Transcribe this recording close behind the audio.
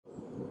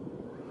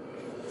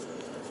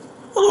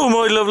Hello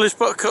my loveliest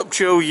Buttercup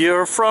Joe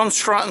here from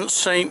Stratton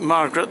St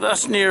Margaret.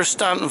 That's near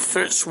Stanton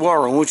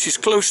Fitzwarren, which is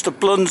close to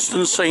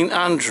Blunsdon St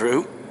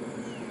Andrew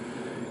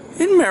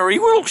in Merry,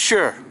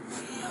 Wiltshire.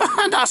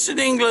 That's in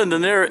England,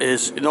 and there it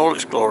is in all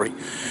its glory.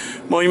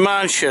 My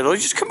man shed. I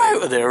just come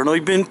out of there and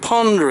I've been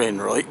pondering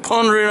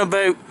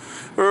about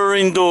her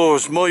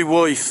indoors, my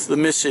wife, the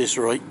missus,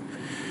 right?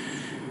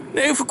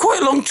 Now for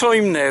quite a long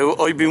time now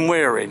I've been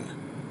wearing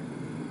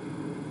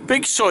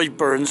big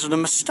sideburns and a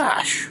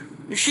moustache.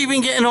 She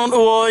been getting onto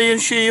I, and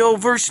she,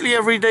 virtually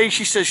every day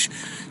she says,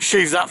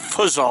 shave that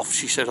fuzz off.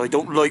 She said, I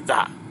don't like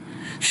that.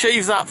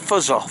 Shave that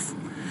fuzz off.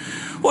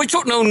 Well, I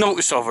took no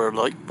notice of her,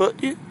 like,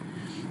 but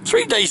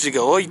 3 days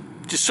ago I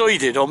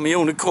decided on my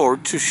own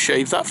accord to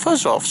shave that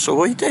fuzz off,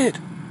 so I did.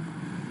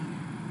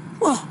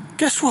 Well,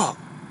 guess what?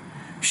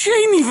 She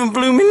ain't even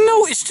blooming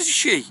noticed, is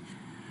she?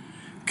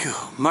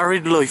 God,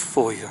 married life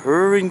for you,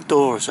 her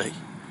indoors, eh?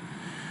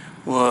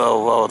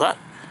 Well, that...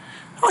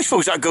 I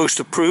suppose that goes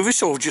to prove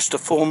it's all just a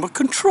form of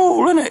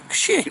control, isn't it?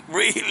 She ain't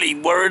really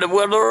worried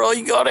whether I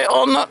got it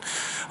on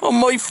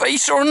my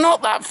face or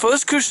not, that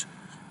fuzz, because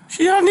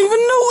she hadn't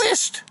even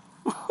noticed.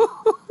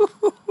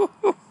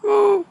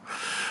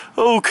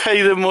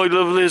 Okay then, my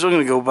lovelies, I'm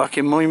going to go back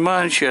in my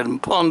man shed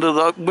and ponder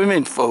that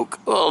women folk.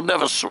 I'll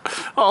never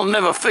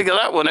figure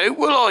that one out,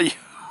 will I?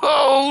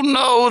 Oh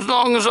no, as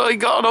long as I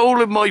got a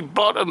hole in my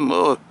bottom.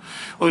 I'm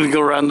going to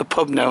go around the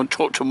pub now and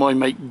talk to my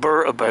mate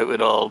Bert about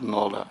it all and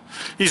all that.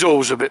 He's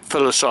always a bit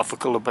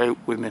philosophical about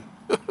women.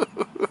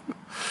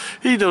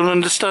 He don't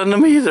understand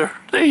them either.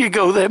 There you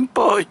go then,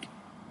 bye.